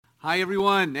Hi,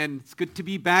 everyone, and it's good to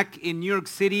be back in New York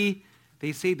City.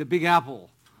 They say the Big Apple.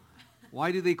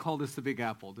 Why do they call this the Big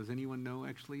Apple? Does anyone know,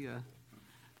 actually?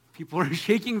 People are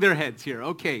shaking their heads here.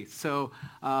 Okay, so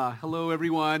hello,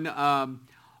 everyone.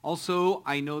 Also,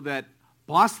 I know that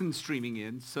Boston's streaming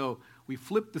in, so we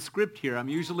flipped the script here. I'm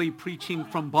usually preaching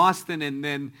from Boston, and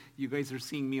then you guys are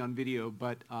seeing me on video.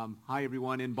 But hi,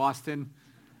 everyone in Boston.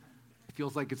 It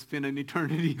feels like it's been an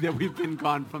eternity that we've been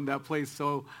gone from that place,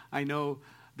 so I know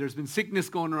there's been sickness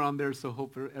going around there, so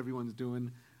hope everyone's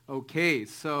doing okay.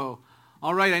 So,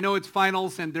 all right, I know it's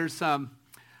finals, and there's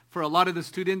for a lot of the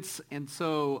students, and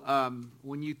so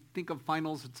when you think of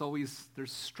finals, it's always,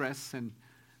 there's stress, and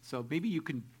so maybe you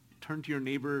can turn to your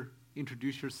neighbor,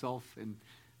 introduce yourself, and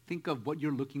think of what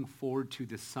you're looking forward to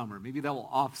this summer. Maybe that will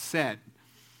offset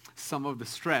some of the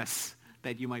stress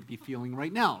that you might be feeling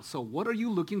right now. So what are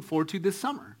you looking forward to this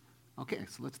summer? Okay,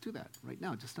 so let's do that right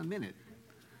now, just a minute.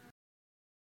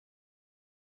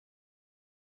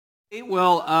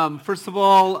 Well, first of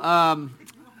all, I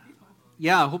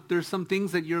hope there's some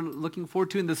things that you're looking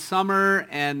forward to in the summer.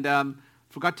 And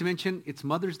forgot to mention, it's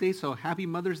Mother's Day, so happy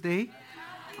Mother's Day.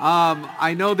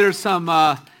 I know there's some,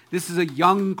 this is a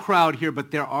young crowd here,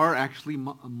 but there are actually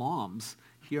moms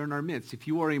here in our midst. If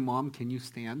you are a mom, can you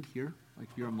stand here like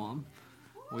you're a mom?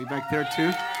 Way back there,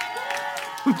 too?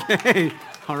 Okay,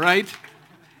 all right.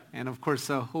 And, of course,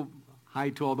 hi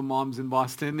to all the moms in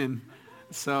Boston. And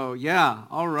so, yeah,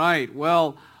 all right.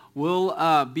 Well,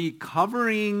 we'll be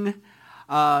covering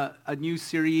a new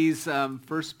series, 1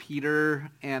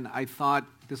 Peter, and I thought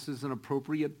this is an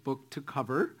appropriate book to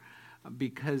cover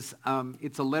because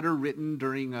it's a letter written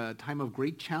during a time of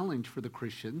great challenge for the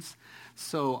Christians.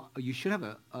 So you should have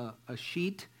a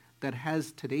sheet that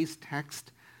has today's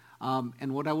text,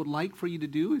 and what I would like for you to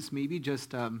do is maybe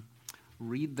just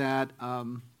read that.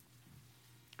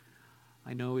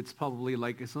 I know it's probably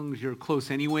like, as long as you're close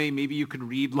anyway, maybe you could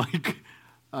read like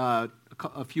a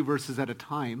few verses at a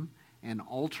time and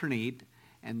alternate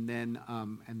and then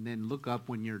look up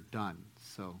when you're done.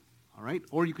 So, all right?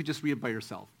 Or you could just read it by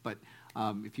yourself. But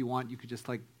if you want, you could just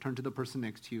like turn to the person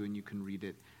next to you and you can read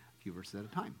it a few verses at a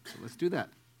time. So let's do that.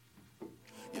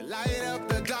 You light up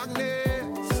the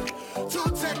darkness to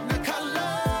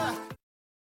technicolor.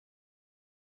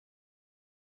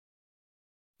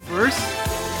 Verse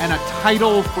and a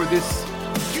title for this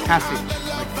passage.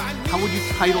 Like, how would you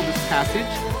title this passage?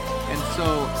 And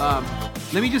so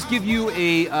let me just give you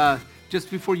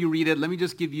just before you read it, let me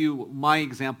just give you my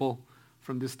example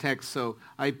from this text. So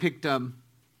I picked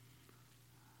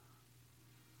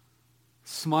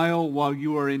smile while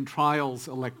you are in trials,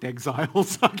 elect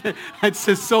exiles. Okay, it's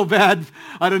just so bad.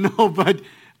 I don't know, but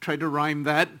tried to rhyme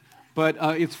that. But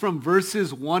it's from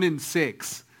verses 1 and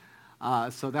 6.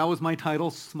 So that was my title,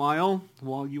 Smile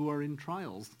While You Are in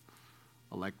Trials,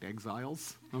 Elect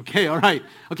Exiles. Okay, all right.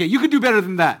 Okay, you could do better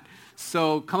than that.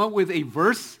 So come up with a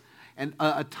verse and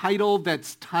a title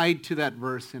that's tied to that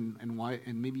verse and why,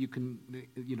 and maybe you can,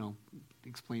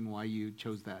 explain why you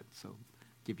chose that. So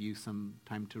give you some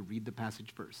time to read the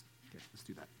passage first. Okay, let's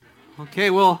do that. Okay,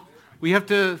 well, we have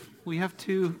to,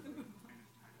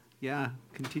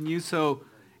 continue. So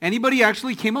anybody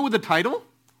actually came up with a title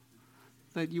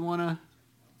that you want to?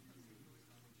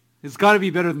 It's got to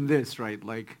be better than this, right?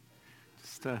 Like,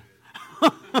 just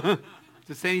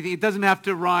just anything. It doesn't have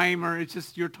to rhyme, or it's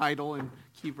just your title and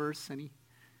key verse. Any?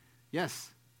 Yes,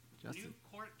 Justin. New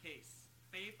court case.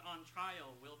 Faith on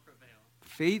trial will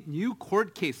prevail. New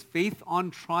court case. Faith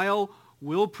on trial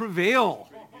will prevail.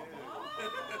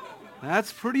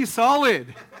 That's pretty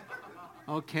solid.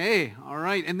 Okay, all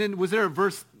right. And then, was there a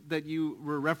verse that you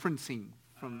were referencing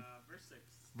from?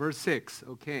 Verse 6,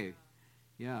 okay.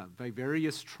 Yeah, by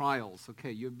various trials.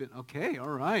 Okay, you've been, okay, all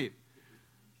right.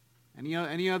 Any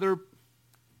other,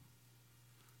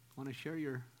 want to share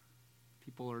your,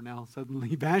 people are now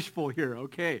suddenly bashful here,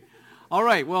 okay. All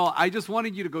right, well, I just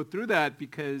wanted you to go through that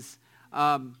because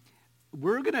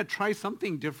we're going to try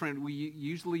something different. We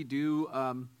usually do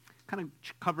kind of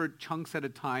cover chunks at a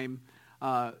time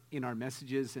in our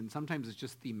messages, and sometimes it's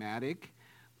just thematic.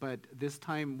 But this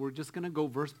time, we're just going to go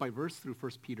verse by verse through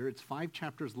 1 Peter. It's 5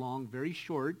 chapters long, very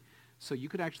short, so you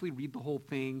could actually read the whole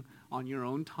thing on your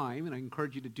own time, and I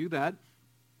encourage you to do that.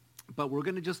 But we're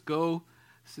going to just go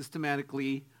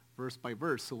systematically, verse by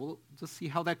verse. So we'll just see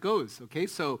how that goes, okay?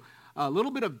 So a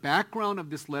little bit of background of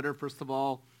this letter, first of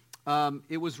all.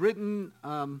 It was written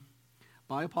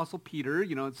by Apostle Peter.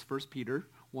 It's 1 Peter,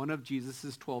 one of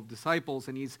Jesus' 12 disciples,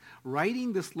 and he's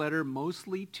writing this letter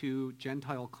mostly to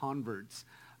Gentile converts.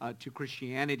 To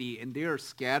Christianity, and they are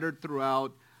scattered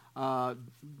throughout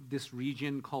this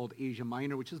region called Asia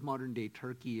Minor, which is modern-day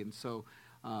Turkey. And so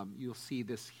You'll see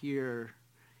this here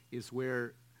is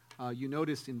where you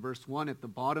notice in verse 1 at the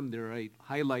bottom there, I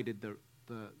highlighted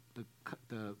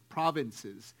the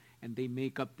provinces, and they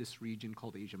make up this region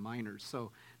called Asia Minor.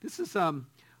 So this is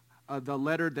the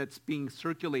letter that's being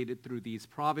circulated through these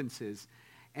provinces.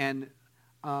 And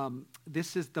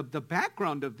this is the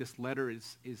background of this letter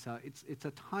is it's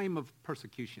a time of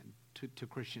persecution to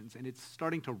Christians, and it's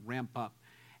starting to ramp up.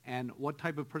 And what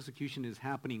type of persecution is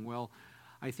happening? Well,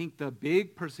 I think the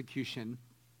big persecution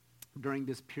during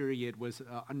this period was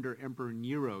under Emperor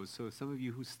Nero. So some of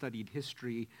you who studied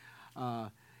history,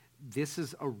 this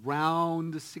is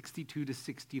around 62 to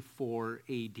 64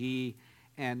 AD.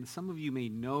 And some of you may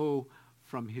know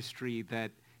from history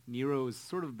that Nero is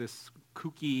sort of this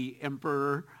kooky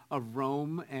emperor of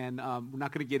Rome, and we're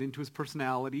not going to get into his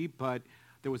personality, but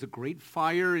there was a great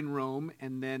fire in Rome,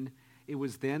 and then it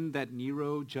was then that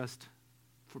Nero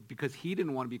because he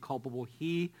didn't want to be culpable,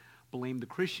 he blamed the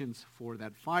Christians for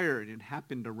that fire, and it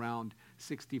happened around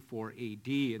 64 AD.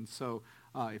 And so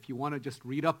if you want to just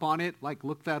read up on it,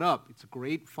 look that up. It's a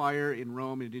great fire in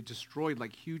Rome, and it destroyed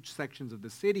huge sections of the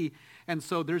city. And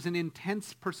so there's an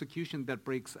intense persecution that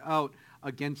breaks out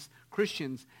against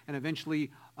Christians, and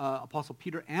eventually Apostle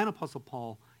Peter and Apostle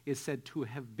Paul is said to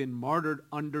have been martyred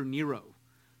under Nero.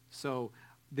 So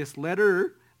this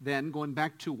letter, then, going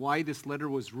back to why this letter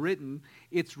was written,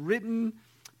 it's written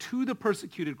to the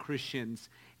persecuted Christians,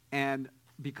 and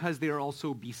because they are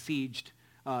also besieged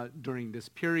during this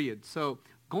period. So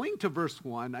going to verse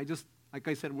 1, like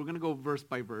I said, we're going to go verse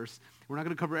by verse. We're not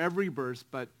going to cover every verse,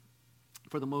 but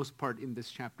for the most part in this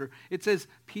chapter, it says,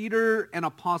 Peter, an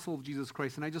apostle of Jesus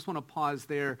Christ. And I just want to pause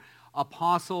there.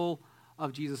 Apostle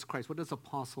of Jesus Christ. What does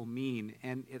apostle mean?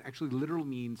 And it actually literally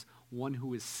means one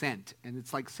who is sent. And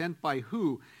it's sent by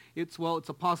who? It's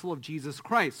apostle of Jesus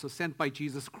Christ. So sent by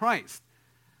Jesus Christ.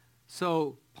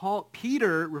 So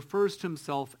Peter refers to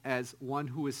himself as one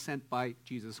who is sent by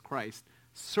Jesus Christ.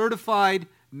 Certified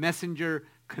messenger,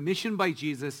 commissioned by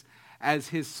Jesus as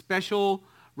his special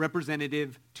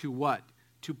representative to what?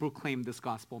 To proclaim this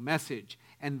gospel message.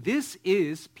 And this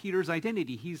is Peter's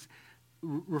identity. He's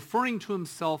referring to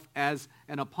himself as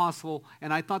an apostle,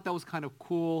 and I thought that was kind of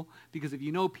cool, because if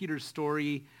you know Peter's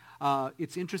story,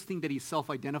 it's interesting that he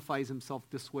self-identifies himself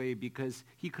this way, because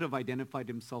he could have identified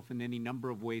himself in any number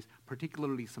of ways,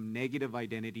 particularly some negative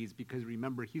identities, because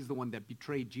remember, he's the one that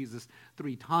betrayed Jesus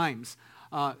 3 times.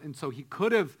 And so he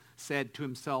could have said to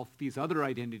himself these other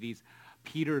identities,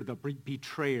 Peter the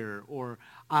betrayer, or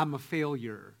I'm a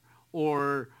failure,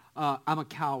 or I'm a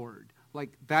coward.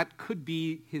 That could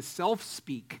be his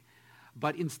self-speak.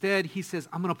 But instead, he says,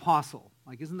 I'm an apostle.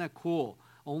 Isn't that cool?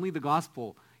 Only the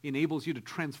gospel enables you to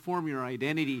transform your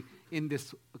identity in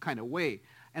this kind of way.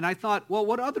 And I thought, well,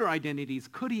 what other identities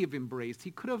could he have embraced?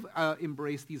 He could have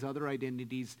embraced these other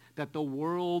identities that the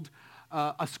world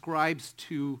ascribes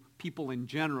to people in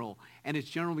general. And it's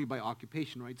generally by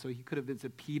occupation, right? So he could have been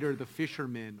said Peter the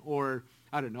fisherman, or,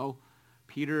 I don't know,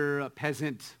 Peter a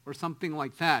peasant, or something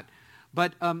like that.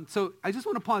 But so I just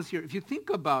want to pause here. If you think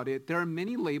about it, there are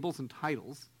many labels and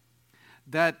titles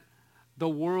that the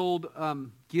world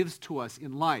gives to us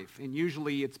in life. And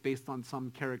usually it's based on some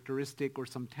characteristic or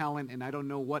some talent. And I don't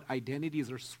know what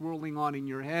identities are swirling on in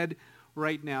your head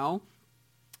right now.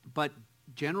 But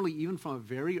generally, even from a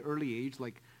very early age,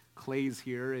 like Clay's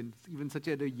here, and even such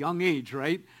at a young age,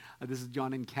 right? This is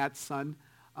John and Kat's son.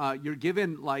 You're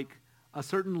given a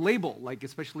certain label,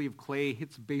 especially if Clay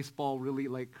hits baseball really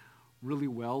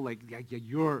well,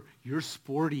 you're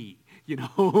sporty,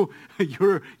 you're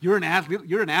an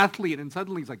athlete, and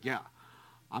suddenly he's like, yeah,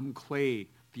 I'm Clay,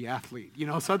 the athlete,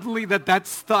 suddenly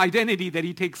that's the identity that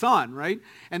he takes on, right?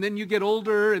 And then you get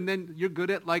older, and then you're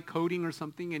good at coding or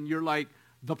something, and you're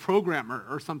the programmer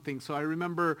or something. So I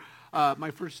remember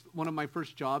one of my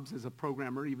first jobs as a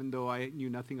programmer, even though I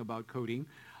knew nothing about coding.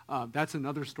 That's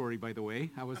another story, by the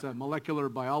way. I was a molecular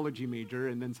biology major,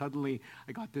 and then suddenly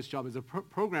I got this job as a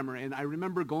programmer. And I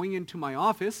remember going into my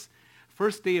office,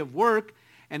 first day of work,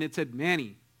 and it said,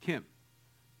 Manny Kim,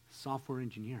 software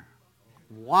engineer.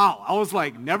 Wow. I was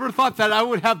never thought that I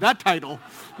would have that title,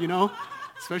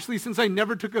 especially since I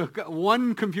never took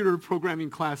one computer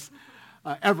programming class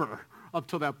ever up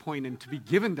till that point, and to be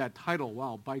given that title,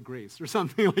 wow, by grace, or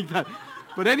something like that.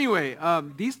 But anyway,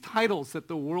 these titles that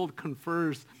the world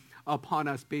confers upon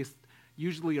us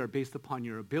usually are based upon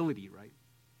your ability, right?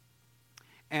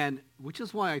 And which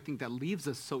is why I think that leaves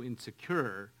us so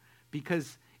insecure,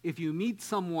 because if you meet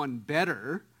someone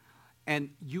better and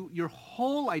your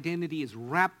whole identity is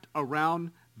wrapped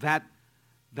around that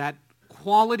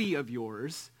quality of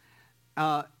yours,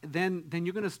 then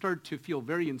you're going to start to feel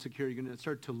very insecure. You're going to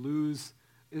start to lose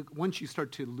once you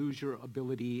start to lose your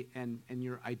ability and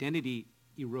your identity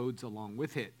erodes along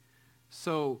with it.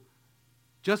 So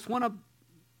just want to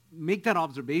make that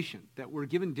observation that we're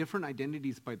given different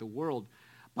identities by the world.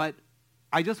 But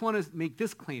I just want to make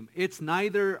this claim. It's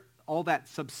neither all that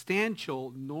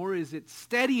substantial, nor is it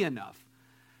steady enough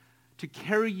to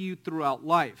carry you throughout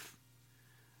life.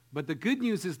 But the good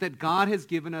news is that God has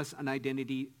given us an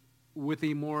identity with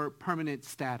a more permanent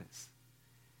status.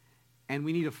 And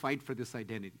we need to fight for this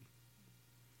identity.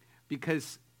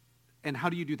 And how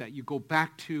do you do that? You go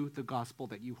back to the gospel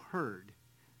that you heard.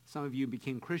 Some of you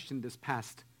became Christian this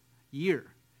past year.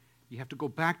 You have to go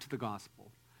back to the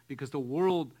gospel because the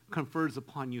world confers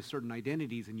upon you certain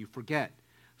identities and you forget.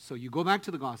 So you go back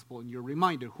to the gospel and you're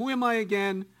reminded, who am I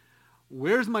again?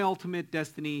 Where's my ultimate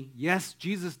destiny? Yes,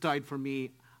 Jesus died for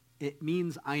me. It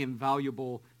means I am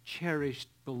valuable, cherished,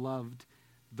 beloved.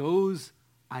 Those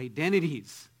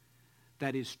identities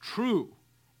that is true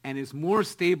and is more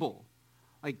stable,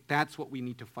 like that's what we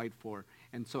need to fight for.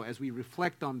 And so as we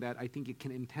reflect on that, I think it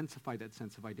can intensify that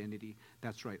sense of identity.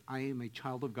 That's right. I am a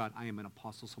child of God. I am an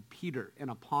apostle. So Peter, an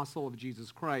apostle of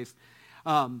Jesus Christ,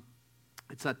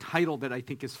 it's a title that I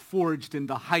think is forged in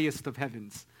the highest of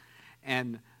heavens.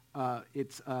 And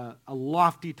it's a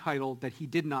lofty title that he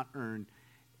did not earn.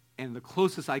 And the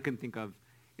closest I can think of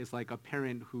is like a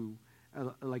parent who,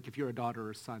 like if you're a daughter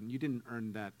or son, you didn't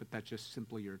earn that, but that's just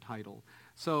simply your title.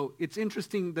 So it's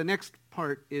interesting. The next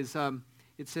part is,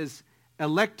 it says,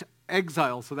 elect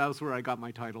exiles. So that was where I got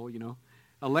my title,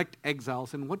 elect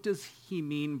exiles. And what does he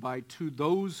mean by to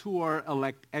those who are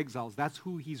elect exiles? That's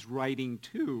who he's writing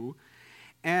to.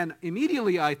 And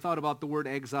immediately I thought about the word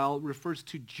exile refers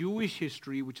to Jewish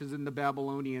history, which is in the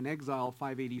Babylonian exile,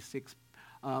 586.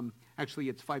 Actually,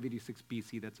 it's 586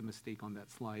 BC. That's a mistake on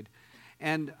that slide.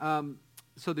 And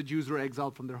so the Jews were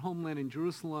exiled from their homeland in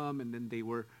Jerusalem, and then they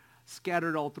were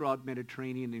scattered all throughout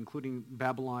Mediterranean, including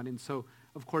Babylon. And so,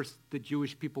 of course, the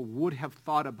Jewish people would have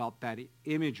thought about that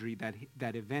imagery,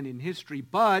 that event in history,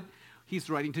 but he's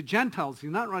writing to Gentiles.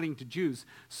 He's not writing to Jews.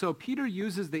 So Peter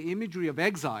uses the imagery of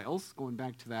exiles, going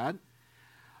back to that,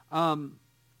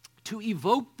 to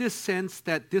evoke this sense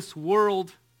that this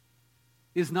world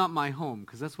is not my home,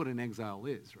 because that's what an exile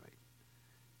is, right?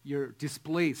 You're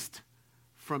displaced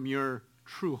from your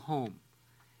true home.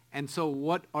 And so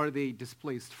what are they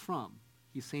displaced from?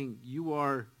 He's saying you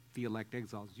are the elect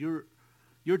exiles. You're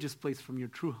displaced from your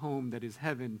true home that is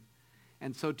heaven.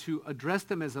 And so to address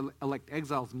them as elect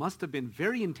exiles must have been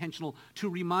very intentional to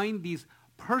remind these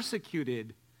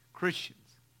persecuted Christians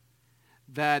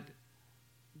that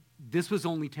this was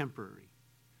only temporary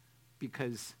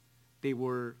because they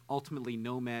were ultimately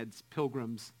nomads,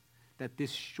 pilgrims, that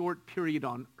this short period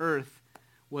on earth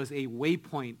was a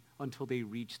waypoint until they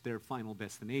reached their final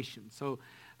destination. So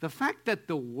the fact that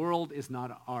the world is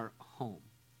not our home,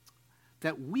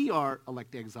 that we are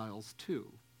elect exiles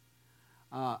too,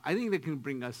 I think that can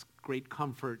bring us great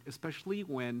comfort, especially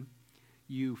when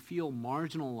you feel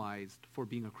marginalized for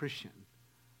being a Christian,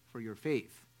 for your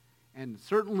faith. And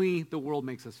certainly the world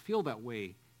makes us feel that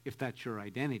way if that's your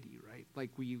identity, right? Like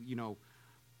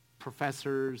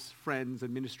professors, friends,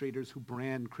 administrators who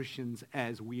brand Christians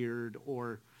as weird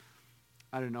or,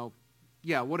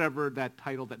 whatever that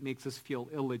title that makes us feel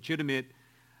illegitimate,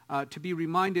 to be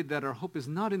reminded that our hope is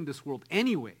not in this world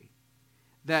anyway,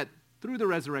 that through the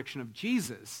resurrection of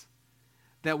Jesus,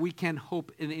 that we can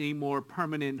hope in a more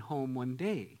permanent home one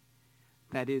day.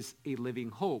 That is a living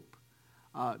hope.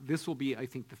 This will be, I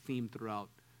think, the theme throughout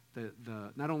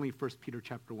the not only 1 Peter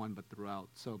chapter 1, but throughout.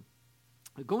 So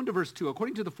go into verse 2.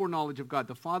 According to the foreknowledge of God,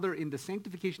 the Father in the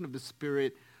sanctification of the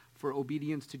Spirit for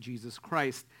obedience to Jesus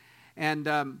Christ. And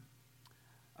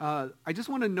I just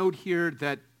want to note here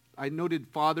that I noted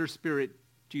Father, Spirit,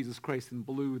 Jesus Christ in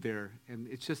blue there. And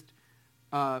it's just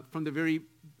from the very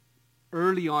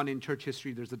early on in church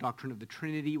history, there's the doctrine of the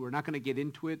Trinity. We're not going to get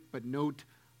into it, but note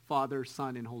Father,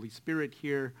 Son, and Holy Spirit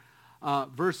here.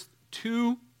 Verse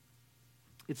 2,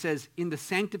 it says, in the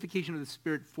sanctification of the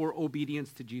Spirit for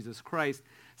obedience to Jesus Christ.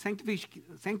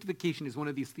 Sanctification is one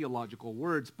of these theological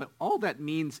words, but all that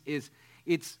means is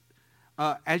it's,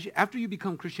 after you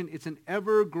become Christian, it's an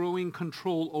ever-growing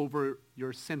control over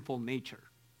your sinful nature.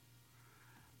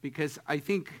 Because I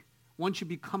think once you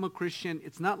become a Christian,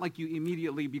 it's not like you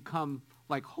immediately become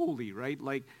like holy, right?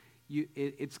 Like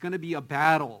it's going to be a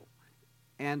battle.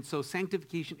 And so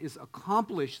sanctification is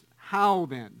accomplished how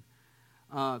then?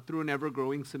 Through an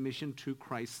ever-growing submission to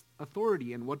Christ's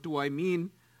authority. And what do I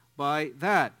mean by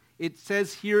that? It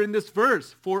says here in this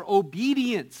verse, for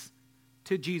obedience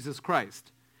to Jesus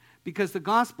Christ. Because the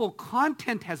gospel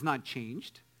content has not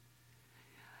changed.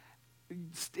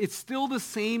 it's still the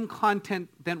same content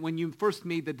than when you first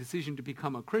made the decision to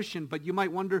become a Christian, but you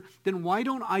might wonder, then why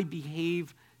don't I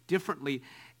behave differently?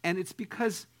 And it's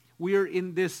because we're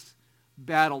in this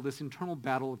battle, this internal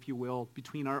battle, if you will,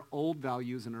 between our old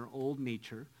values and our old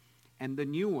nature and the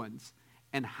new ones.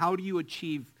 And how do you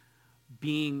achieve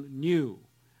being new?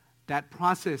 That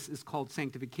process is called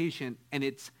sanctification, and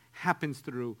it happens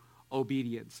through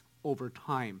obedience over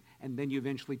time. And then you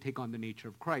eventually take on the nature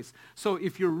of Christ. So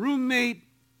if your roommate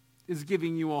is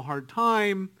giving you a hard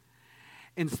time,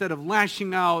 instead of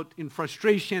lashing out in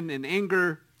frustration and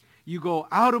anger, you go,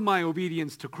 out of my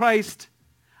obedience to Christ,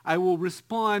 I will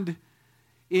respond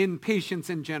in patience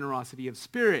and generosity of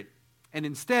spirit. And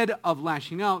instead of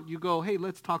lashing out, you go, hey,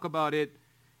 let's talk about it.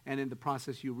 And in the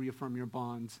process, you reaffirm your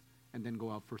bonds and then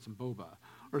go out for some boba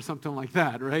or something like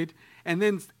that, right? And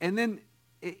then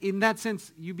in that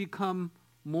sense, you become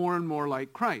more and more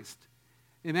like Christ.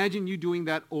 Imagine you doing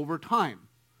that over time.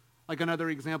 Like another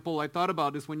example I thought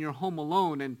about is when you're home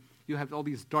alone and you have all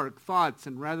these dark thoughts,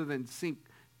 and rather than sink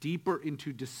deeper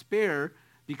into despair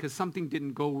because something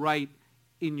didn't go right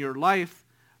in your life,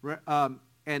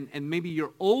 and maybe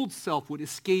your old self would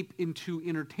escape into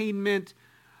entertainment,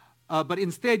 but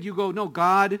instead you go, no,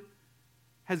 God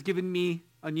has given me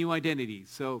a new identity.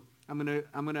 So I'm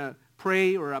gonna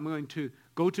pray, or I'm going to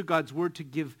go to God's word to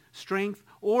give strength,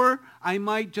 or I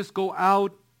might just go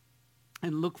out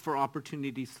and look for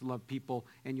opportunities to love people,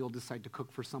 and you'll decide to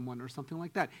cook for someone or something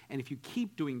like that. And if you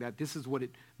keep doing that, this is what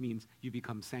it means: you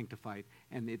become sanctified,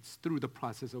 and it's through the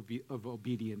process of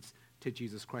obedience to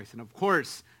Jesus Christ. And of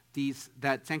course,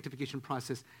 that sanctification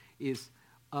process is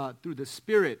through the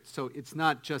Spirit, so it's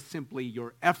not just simply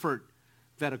your effort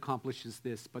that accomplishes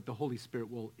this, but the Holy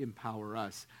Spirit will empower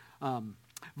us.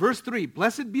 Verse 3,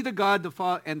 blessed be the God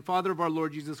and Father of our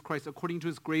Lord Jesus Christ. According to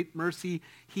his great mercy,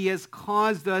 he has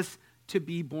caused us to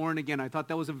be born again. I thought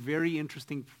that was a very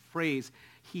interesting phrase.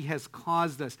 He has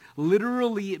caused us.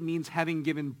 Literally, it means having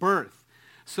given birth.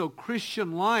 So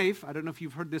Christian life, I don't know if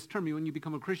you've heard this term, when you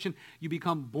become a Christian, you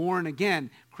become born again.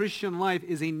 Christian life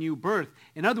is a new birth.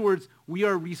 In other words, we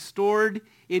are restored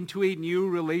into a new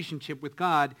relationship with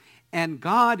God, and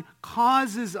God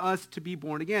causes us to be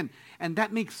born again. And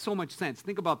that makes so much sense.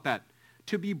 Think about that.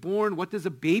 To be born, what does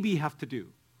a baby have to do?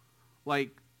 Like,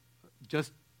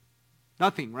 just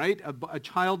nothing, right? A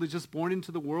child is just born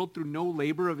into the world through no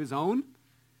labor of his own.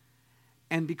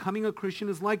 And becoming a Christian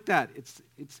is like that.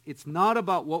 It's not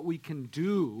about what we can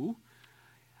do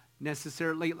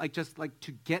necessarily, like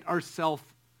to get ourselves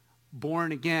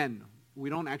born again. We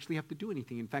don't actually have to do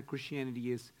anything. In fact,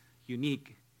 Christianity is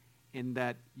unique in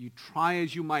that you try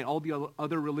as you might, all the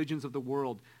other religions of the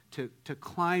world, to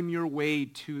climb your way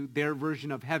to their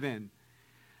version of heaven.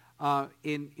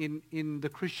 In the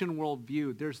Christian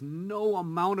worldview, there's no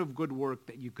amount of good work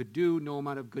that you could do, no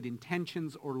amount of good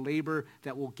intentions or labor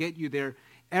that will get you there.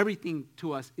 Everything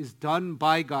to us is done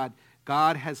by God.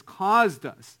 God has caused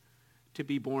us to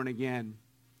be born again,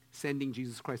 sending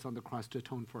Jesus Christ on the cross to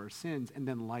atone for our sins, and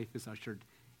then life is ushered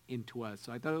into us.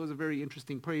 So I thought it was a very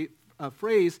interesting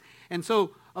phrase. And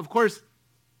so, of course,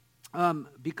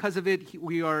 because of it,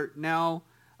 we are now,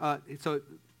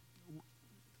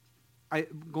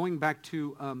 going back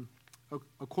to,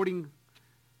 according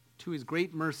to his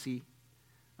great mercy,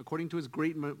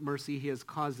 he has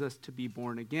caused us to be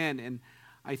born again. And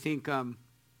I think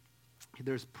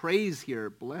there's praise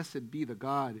here. Blessed be the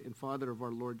God and Father of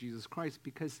our Lord Jesus Christ,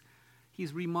 because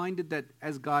he's reminded that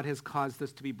as God has caused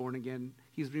us to be born again,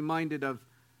 he's reminded of,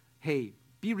 hey,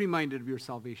 be reminded of your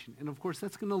salvation. And of course,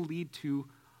 that's going to lead to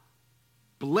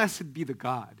blessed be the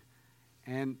God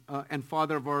and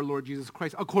Father of our Lord Jesus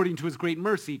Christ, according to his great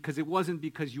mercy, because it wasn't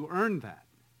because you earned that.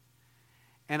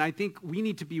 And I think we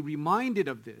need to be reminded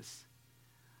of this,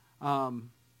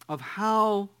 of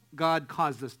how God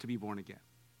caused us to be born again.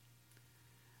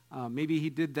 Maybe he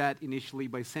did that initially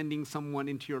by sending someone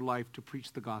into your life to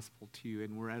preach the gospel to you.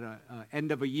 And we're at an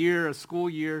end of a year, a school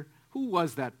year. Who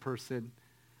was that person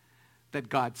that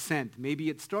God sent? Maybe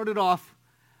it started off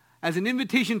as an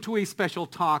invitation to a special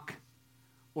talk,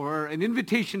 or an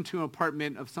invitation to an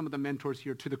apartment of some of the mentors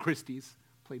here, to the Christies,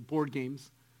 played board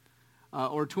games,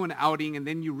 or to an outing, and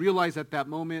then you realize at that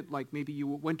moment, like maybe you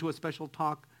went to a special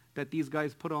talk that these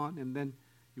guys put on, and then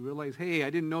you realize, hey, I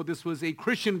didn't know this was a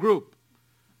Christian group.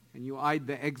 And you eyed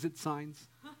the exit signs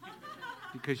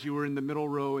because you were in the middle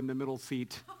row in the middle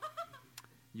seat.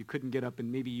 You couldn't get up, and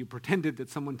maybe you pretended that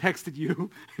someone texted you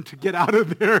to get out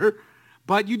of there.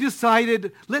 But you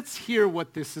decided, let's hear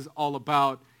what this is all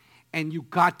about. And you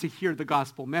got to hear the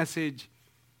gospel message.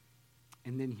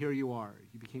 And then here you are.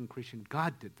 You became Christian.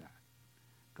 God did that.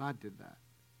 God did that.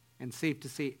 And safe to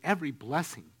say, every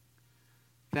blessing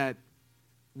that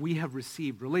we have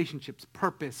received relationships,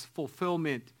 purpose,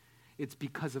 fulfillment. It's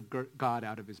because of God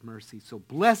out of his mercy. So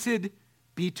blessed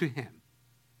be to him.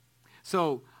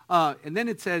 So, and then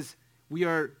it says,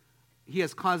 he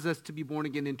has caused us to be born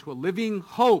again into a living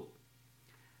hope.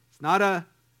 It's not a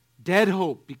dead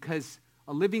hope, because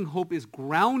a living hope is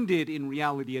grounded in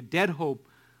reality. A dead hope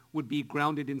would be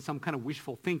grounded in some kind of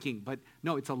wishful thinking. But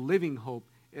no, it's a living hope.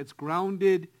 It's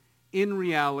grounded in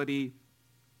reality,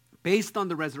 based on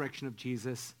the resurrection of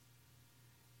Jesus.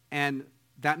 And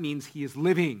that means he is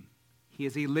living. He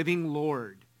is a living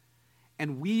Lord.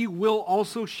 And we will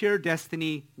also share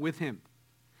destiny with him.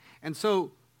 And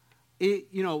so,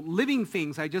 living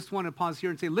things, I just want to pause here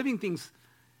and say, living things,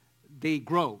 they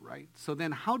grow, right? So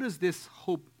then how does this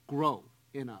hope grow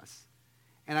in us?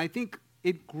 And I think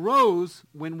it grows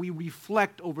when we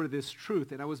reflect over this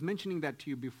truth. And I was mentioning that to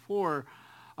you before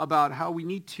about how we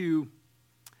need to,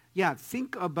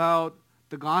 think about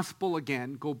the gospel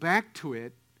again, go back to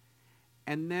it,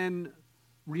 and then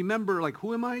remember, like,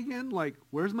 who am I again? Like,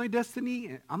 where's my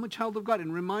destiny? I'm a child of God.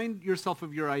 And remind yourself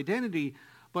of your identity,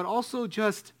 but also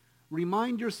just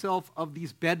remind yourself of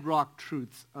these bedrock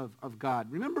truths of God.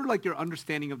 Remember, like, your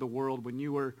understanding of the world when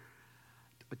you were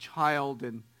a child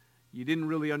and you didn't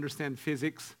really understand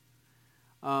physics.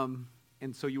 And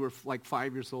so you were like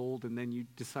 5 years old, and then you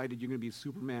decided you're going to be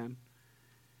Superman,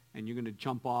 and you're going to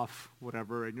jump off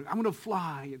whatever, and I'm going to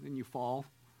fly, and then you fall,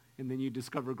 and then you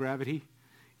discover gravity,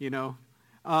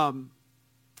 And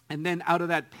then out of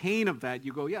that pain of that,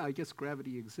 you go, yeah, I guess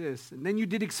gravity exists. And then you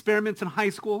did experiments in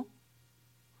high school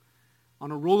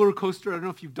on a roller coaster. I don't know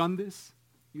if you've done this,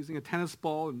 using a tennis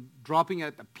ball and dropping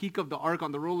at the peak of the arc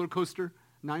on the roller coaster,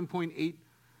 9.8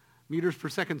 meters per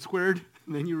second squared.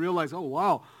 And then you realize, oh,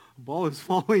 wow, the ball is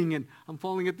falling, and I'm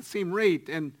falling at the same rate.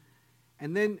 And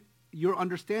then your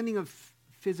understanding of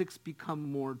physics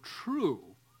become more true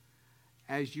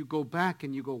as you go back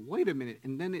and you go, wait a minute.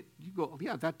 And then you go,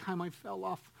 yeah, that time I fell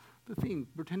off the thing,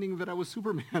 pretending that I was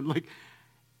Superman.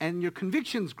 And your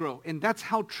convictions grow. And that's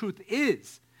how truth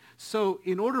is. So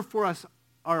in order for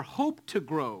our hope to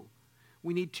grow,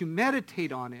 we need to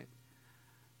meditate on it,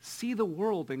 see the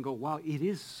world and go, wow, it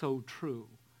is so true,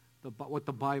 what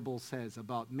the Bible says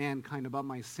about mankind, about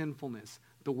my sinfulness,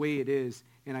 the way it is.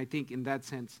 And I think in that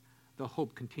sense, the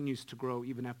hope continues to grow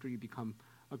even after you become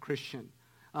a Christian.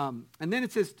 And then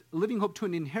it says, living hope to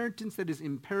an inheritance that is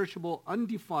imperishable,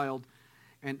 undefiled,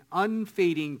 and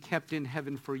unfading, kept in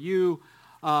heaven for you.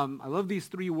 I love these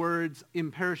three words: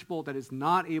 imperishable, that is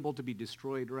not able to be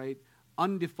destroyed, right?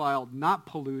 Undefiled, not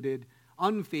polluted.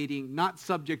 Unfading, not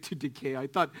subject to decay. I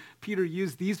thought Peter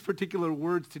used these particular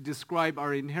words to describe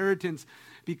our inheritance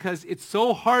because it's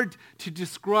so hard to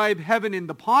describe heaven in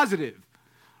the positive,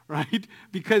 right?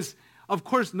 Because, of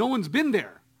course, no one's been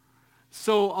there.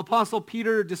 So Apostle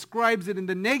Peter describes it in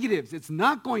the negatives. It's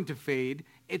not going to fade,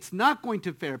 it's not going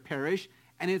to perish,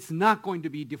 and it's not going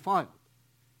to be defiled.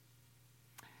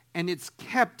 And it's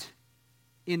kept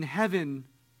in heaven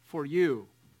for you.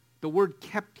 The word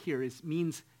kept here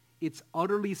means it's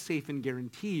utterly safe and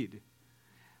guaranteed.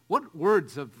 What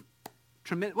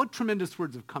tremendous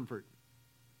words of comfort.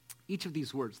 Each of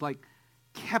these words, like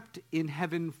kept in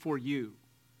heaven for you,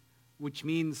 which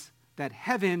means that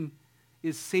heaven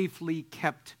is safely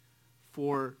kept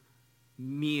for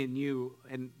me and you,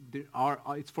 and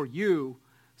it's for you,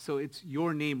 so it's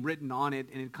your name written on it,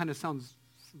 and it kind of sounds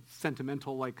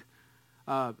sentimental, like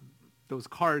those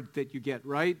cards that you get,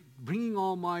 right? Bringing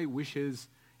all my wishes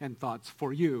and thoughts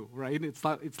for you, right?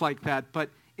 It's like that, but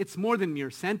it's more than mere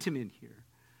sentiment here.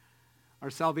 Our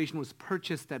salvation was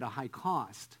purchased at a high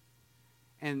cost,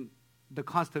 and the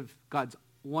cost of God's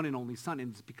one and only Son,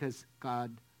 and it's because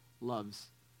God loves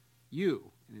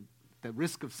you. And at the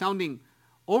risk of sounding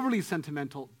overly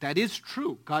sentimental, that is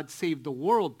true. God saved the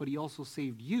world, but he also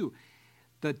saved you.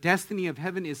 The destiny of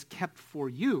heaven is kept for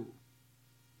you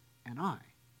and I.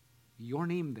 Your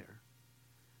name there.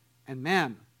 And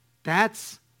man,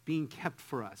 that's being kept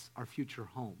for us, our future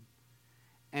home.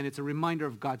 And it's a reminder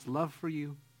of God's love for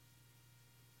you.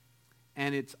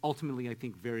 And it's ultimately, I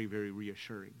think, very, very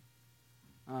reassuring.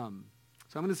 So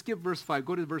I'm going to skip verse 5,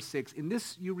 go to verse 6. In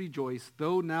this you rejoice,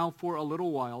 though now for a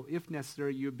little while, if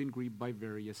necessary, you have been grieved by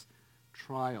various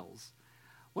trials.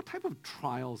 What type of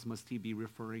trials must he be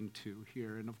referring to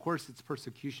here? And of course it's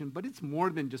persecution, but it's more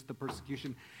than just the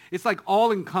persecution. It's like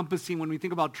all-encompassing when we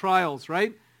think about trials,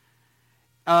 right?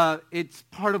 It's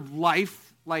part of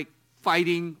life, like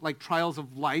fighting, like trials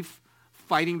of life,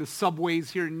 fighting the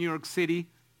subways here in New York City,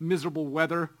 miserable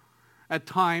weather at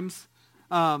times.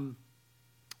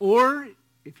 Or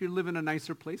if you live in a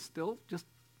nicer place still, just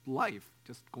life,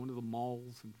 just going to the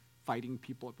malls and fighting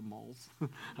people at the malls.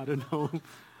 I don't know.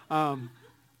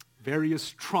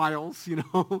 Various trials, It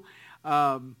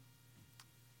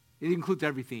includes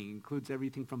everything. It includes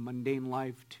everything from mundane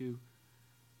life to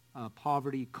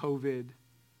poverty, COVID,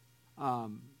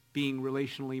 being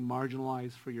relationally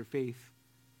marginalized for your faith,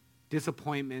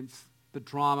 disappointments, the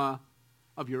drama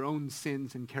of your own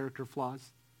sins and character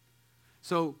flaws.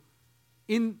 So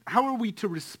how are we to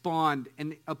respond?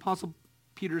 And Apostle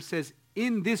Peter says,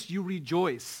 in this you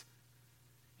rejoice.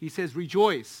 He says,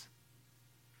 rejoice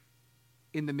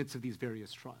in the midst of these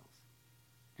various trials.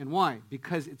 And why?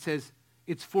 Because it says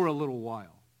it's for a little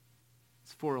while.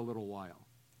 It's for a little while.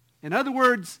 In other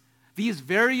words, these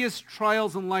various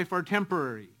trials in life are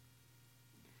temporary.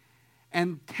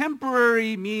 And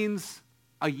temporary means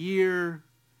a year.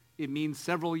 It means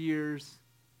several years.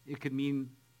 It could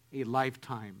mean a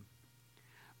lifetime.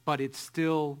 But it's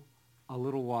still a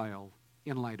little while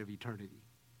in light of eternity.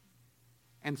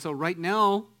 And so right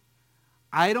now,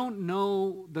 I don't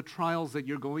know the trials that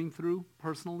you're going through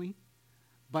personally,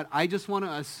 but I just want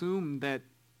to assume that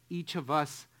each of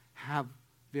us have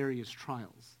various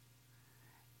trials.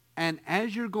 And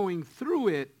as you're going through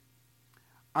it,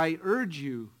 I urge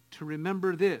you to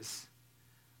remember this.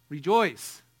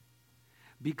 Rejoice.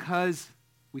 Because,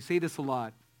 we say this a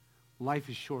lot, life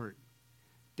is short,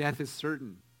 death is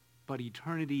certain, but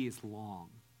eternity is long.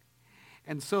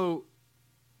 And so,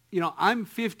 I'm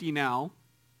 50 now,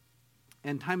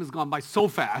 and time has gone by so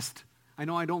fast. I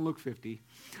know I don't look 50.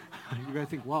 You guys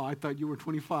think, wow, I thought you were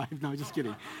 25. No, just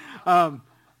kidding.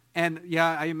 And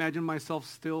yeah, I imagine myself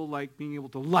still being able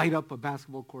to light up a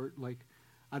basketball court.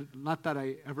 Not that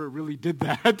I ever really did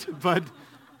that, but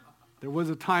there was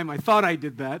a time I thought I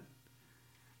did that.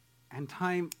 And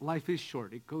life is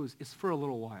short. It's for a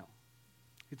little while.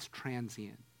 It's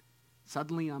transient.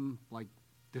 Suddenly I'm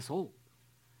this old.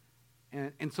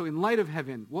 And so in light of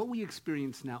heaven, what we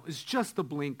experience now is just the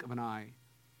blink of an eye,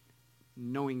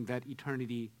 knowing that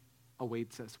eternity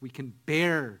awaits us. We can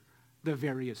bear the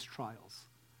various trials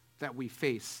that we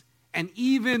face, and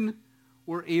even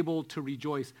we're able to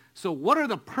rejoice. So what are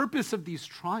the purpose of these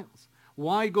trials?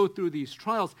 Why go through these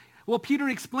trials? Well, Peter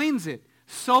explains it.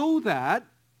 So that,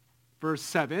 verse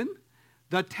 7,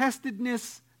 the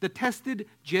tested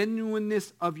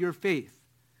genuineness of your faith.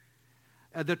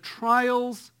 The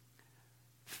trials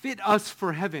fit us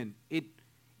for heaven. It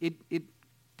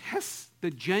tests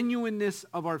the genuineness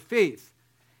of our faith.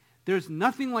 There's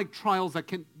nothing like trials that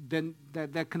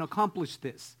can accomplish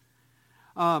this.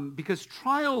 Because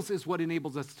trials is what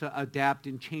enables us to adapt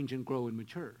and change and grow and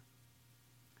mature.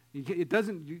 It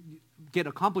doesn't get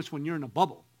accomplished when you're in a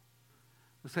bubble.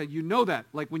 So you know that.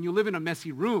 Like when you live in a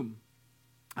messy room,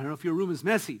 I don't know if your room is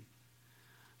messy,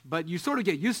 but you sort of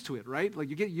get used to it, right?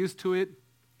 You get used to it.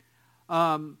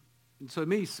 So it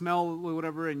may smell or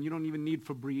whatever, and you don't even need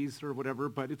Febreze or whatever,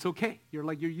 but it's okay.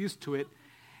 You're used to it.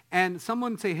 And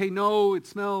someone say, hey, no, it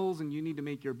smells, and you need to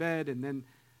make your bed, and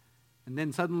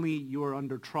then suddenly you are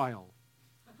under trial.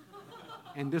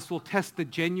 And this will test the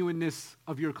genuineness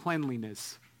of your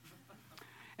cleanliness.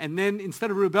 And then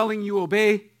instead of rebelling, you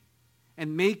obey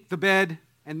and make the bed,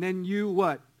 and then you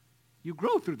what? You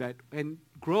grow through that. And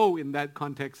grow in that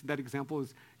context, that example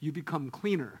is you become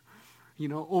cleaner,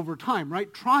 over time,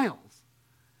 right? Trials.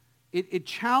 It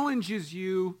challenges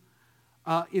you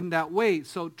in that way.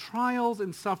 So trials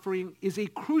and suffering is a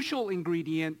crucial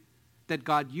ingredient that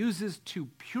God uses to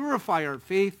purify our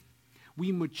faith.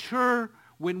 We mature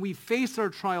when we face our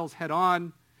trials head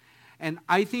on. And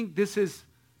I think this is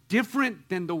different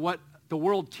than what the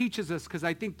world teaches us, because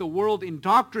I think the world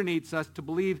indoctrinates us to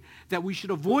believe that we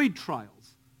should avoid trials.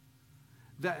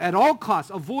 That at all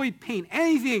costs, avoid pain.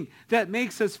 Anything that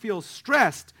makes us feel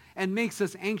stressed and makes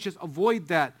us anxious, avoid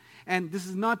that. And this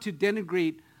is not to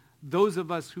denigrate those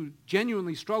of us who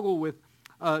genuinely struggle with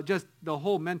just the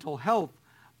whole mental health.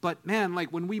 But man,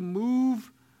 when we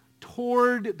move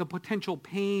toward the potential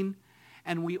pain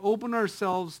and we open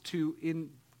ourselves to,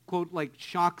 in quote,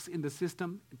 shocks in the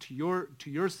system to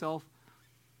yourself,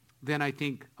 then I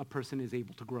think a person is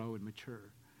able to grow and mature.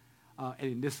 And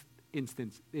in this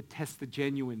instance, it tests the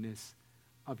genuineness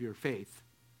of your faith.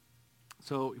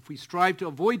 So if we strive to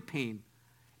avoid pain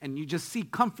and you just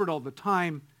seek comfort all the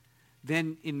time,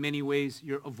 then in many ways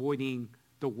you're avoiding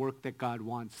the work that God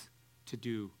wants to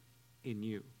do in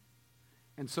you.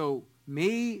 And so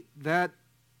may that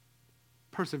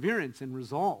perseverance and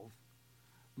resolve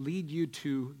lead you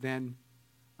to then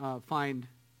find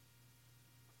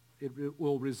it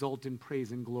will result in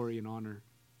praise and glory and honor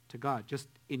to God, just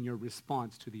in your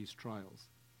response to these trials.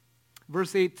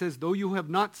 Verse 8 says, though you have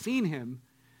not seen him,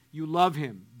 you love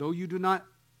him. Though you do not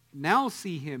now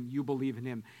see him, you believe in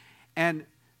him. And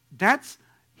that's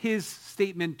his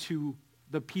statement to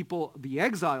the people, the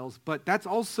exiles, but that's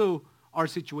also our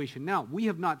situation now. We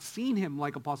have not seen him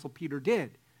like Apostle Peter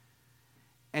did,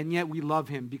 and yet we love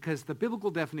him, because the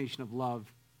biblical definition of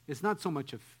love is not so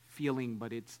much a feeling,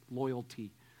 but it's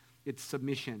loyalty, it's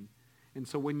submission. And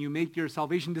so when you make your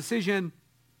salvation decision,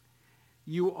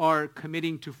 you are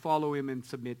committing to follow him and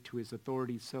submit to his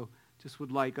authority. So just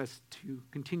would like us to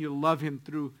continue to love him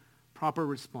through proper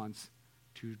response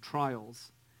to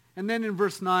trials. And then in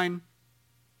verse 9,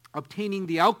 obtaining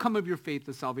the outcome of your faith,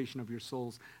 the salvation of your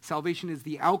souls. Salvation is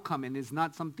the outcome and is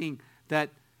not something that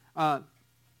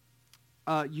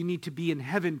you need to be in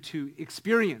heaven to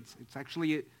experience. It's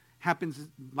actually, it happens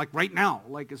like right now.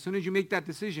 Like as soon as you make that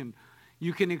decision,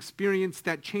 you can experience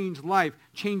that changed life,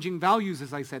 changing values,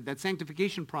 as I said, that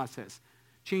sanctification process,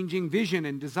 changing vision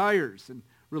and desires and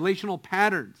relational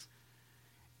patterns.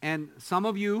 And some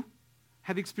of you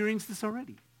have experienced this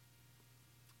already.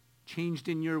 Changed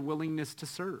in your willingness to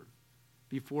serve.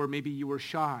 Before maybe you were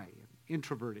shy,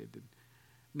 introverted. And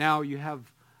now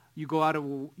you go out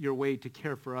of your way to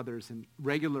care for others and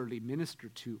regularly minister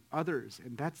to others.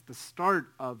 And that's the start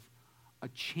of a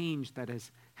change that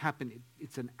has happened.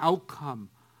 It's an outcome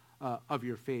of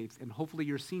your faith. And hopefully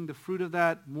you're seeing the fruit of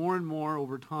that more and more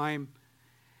over time.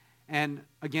 And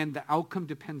again, the outcome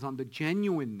depends on the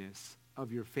genuineness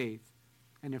of your faith.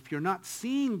 And if you're not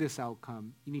seeing this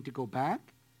outcome, you need to go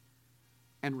back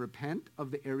and repent of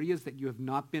the areas that you have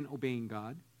not been obeying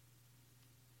God.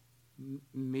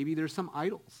 Maybe there's some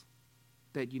idols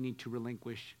that you need to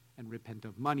relinquish and repent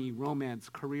of. Money, romance,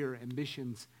 career,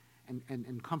 ambitions,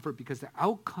 and comfort, because the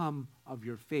outcome of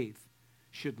your faith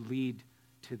should lead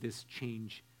to this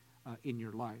change in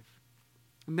your life.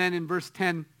 And then in verse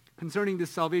 10, concerning this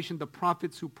salvation, the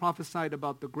prophets who prophesied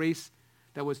about the grace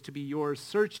that was to be yours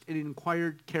searched and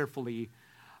inquired carefully.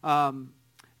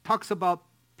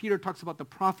 Peter talks about the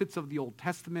prophets of the Old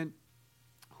Testament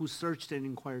who searched and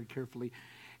inquired carefully.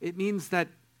 It means that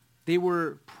they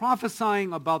were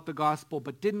prophesying about the gospel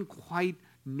but didn't quite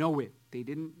know it. They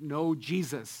didn't know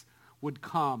Jesus would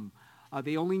come.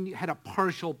 They only had a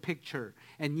partial picture,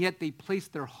 and yet they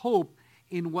placed their hope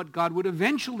in what God would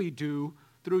eventually do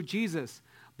through Jesus.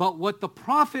 But what the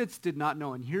prophets did not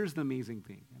know, and here's the amazing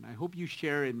thing, and I hope you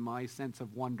share in my sense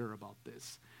of wonder about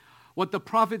this. What the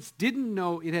prophets didn't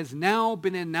know, it has now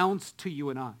been announced to you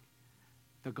and I,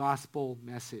 the gospel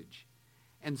message.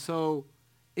 And so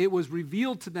it was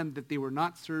revealed to them that they were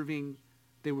serving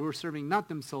not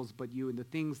themselves but you, and the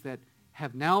things that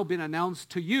have now been announced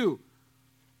to you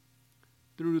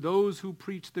through those who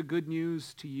preach the good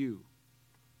news to you,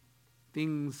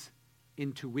 things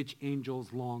into which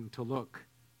angels long to look.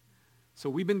 So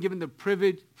we've been given the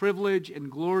privilege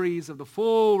and glories of the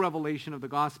full revelation of the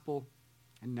gospel,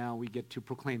 and now we get to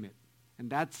proclaim it. And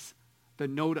that's the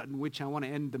note on which I want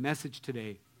to end the message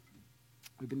today.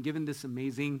 We've been given this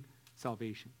amazing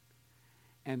salvation.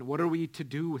 And what are we to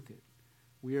do with it?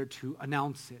 We are to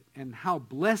announce it. And how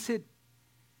blessed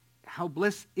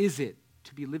is it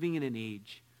to be living in an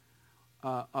age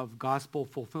of gospel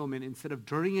fulfillment instead of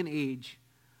during an age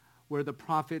where the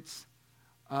prophets,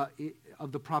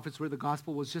 where the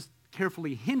gospel was just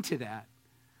carefully hinted at,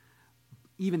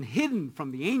 even hidden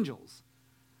from the angels,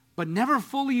 but never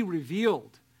fully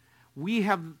revealed. We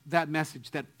have that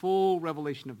message, that full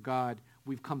revelation of God.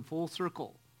 We've come full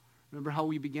circle. Remember how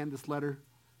we began this letter?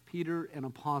 Peter, an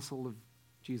apostle of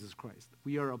Jesus Christ.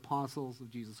 We are apostles of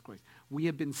Jesus Christ. We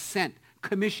have been sent,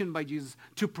 commissioned by Jesus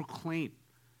to proclaim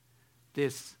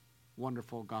this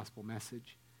wonderful gospel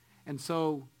message. And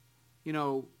so,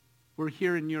 we're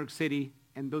here in New York City,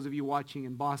 and those of you watching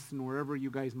in Boston, wherever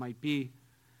you guys might be.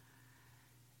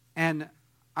 And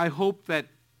I hope that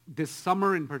this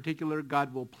summer in particular,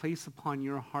 God will place upon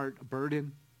your heart a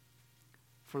burden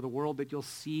for the world, that you'll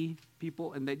see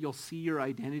people and that you'll see your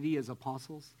identity as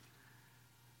apostles.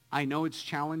 I know it's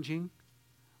challenging,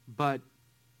 but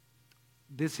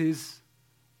this is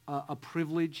a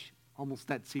privilege, almost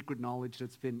that secret knowledge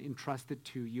that's been entrusted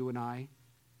to you and I.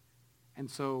 And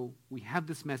so we have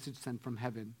this message sent from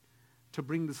heaven to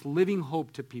bring this living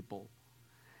hope to people.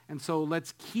 And so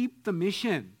let's keep the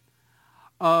mission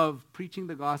of preaching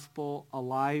the gospel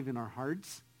alive in our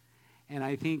hearts. And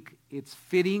I think it's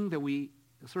fitting that we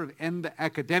sort of end the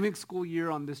academic school year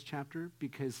on this chapter,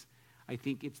 because I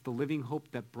think it's the living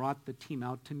hope that brought the team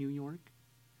out to New York.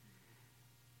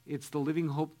 It's the living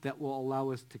hope that will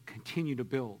allow us to continue to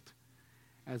build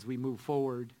as we move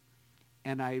forward.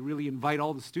 And I really invite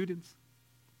all the students,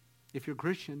 if you're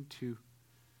Christian, to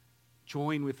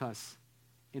join with us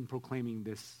in proclaiming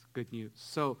this good news.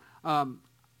 So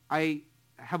I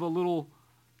have a little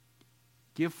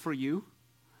gift for you.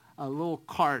 a little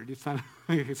card. It's not,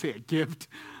 like I say, a gift.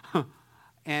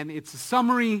 And it's a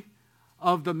summary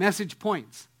of the message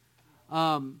points.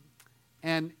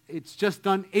 And it's just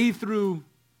done A through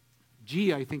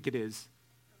G, I think it is.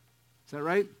 Is that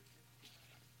right?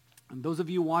 And those of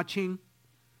you watching,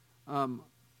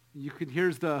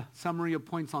 here's the summary of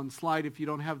points on slide if you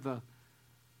don't have the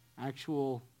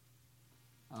actual,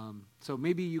 so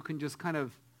maybe you can just kind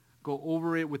of go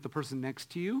over it with the person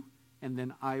next to you, and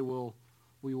then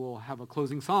we will have a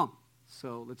closing song.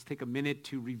 So let's take a minute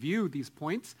to review these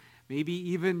points, maybe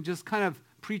even just kind of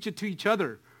preach it to each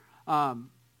other,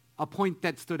 a point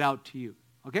that stood out to you.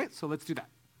 Okay, so let's do that.